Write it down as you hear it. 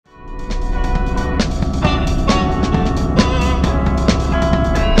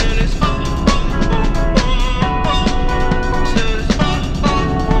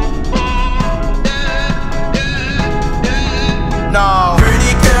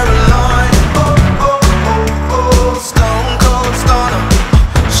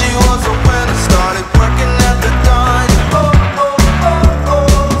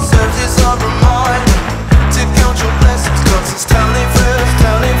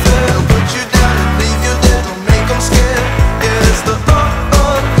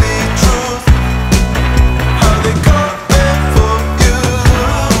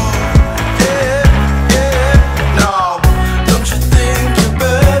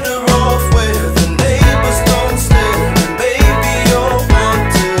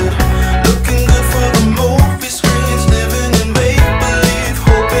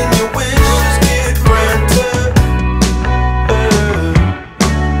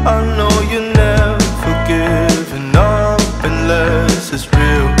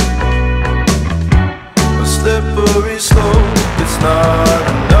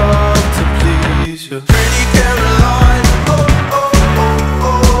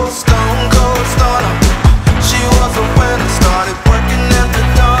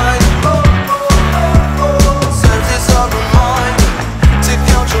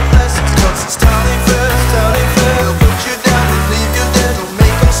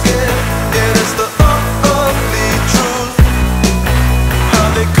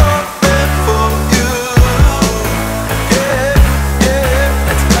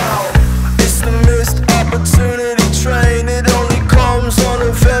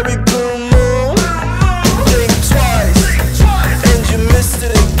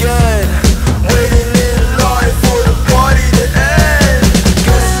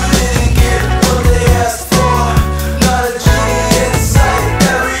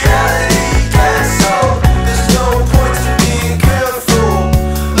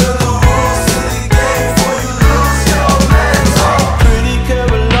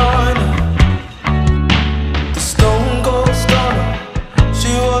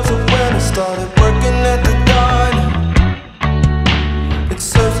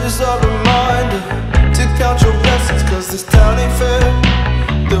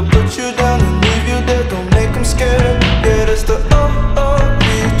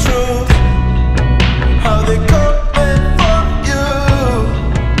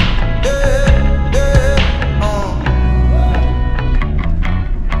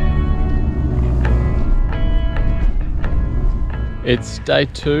day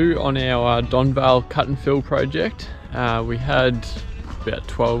 2 on our Donvale cut and fill project. We had about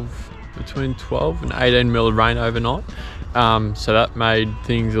between 12 and 18 mil of rain overnight, so that made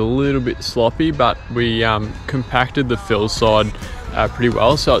things a little bit sloppy, but we compacted the fill side pretty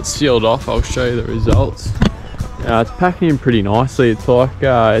well, so it's sealed off. I'll show you the results. It's packing in pretty nicely. It's like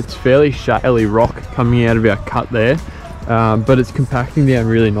it's fairly shaly rock coming out of our cut there, but it's compacting down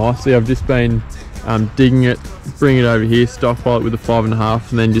really nicely. I've just been digging it, bringing it over here, stockpile it with the 5.5,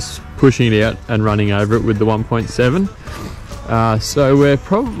 and then just pushing it out and running over it with the 1.7. So we're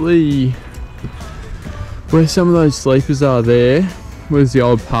probably where some of those sleepers are there was the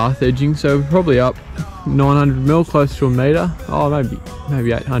old path edging, so we're probably up 900 mil, close to a metre. Oh,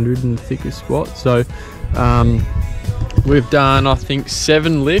 maybe 800 in the thickest spot. So we've done, I think,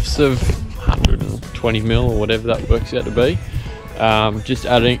 7 lifts of 120 mil or whatever that works out to be. Just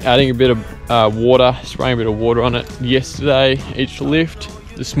adding a bit of water, spraying a bit of water on it yesterday each lift.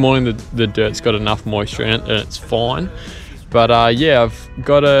 This morning the dirt's got enough moisture in it and it's fine. But yeah, I've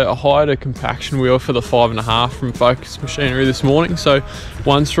got hired a compaction wheel for the 5.5 from Focus Machinery this morning. So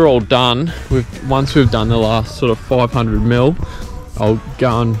once we're all done, once we've done the last sort of 500 mil, I'll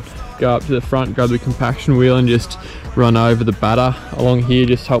go up to the front, grab the compaction wheel and just run over the batter along here,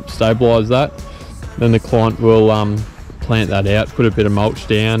 just help stabilise that. Then the client will plant that out, put a bit of mulch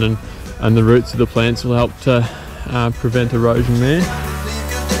down, and the roots of the plants will help to prevent erosion there.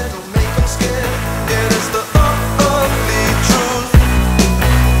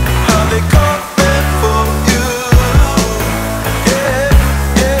 They call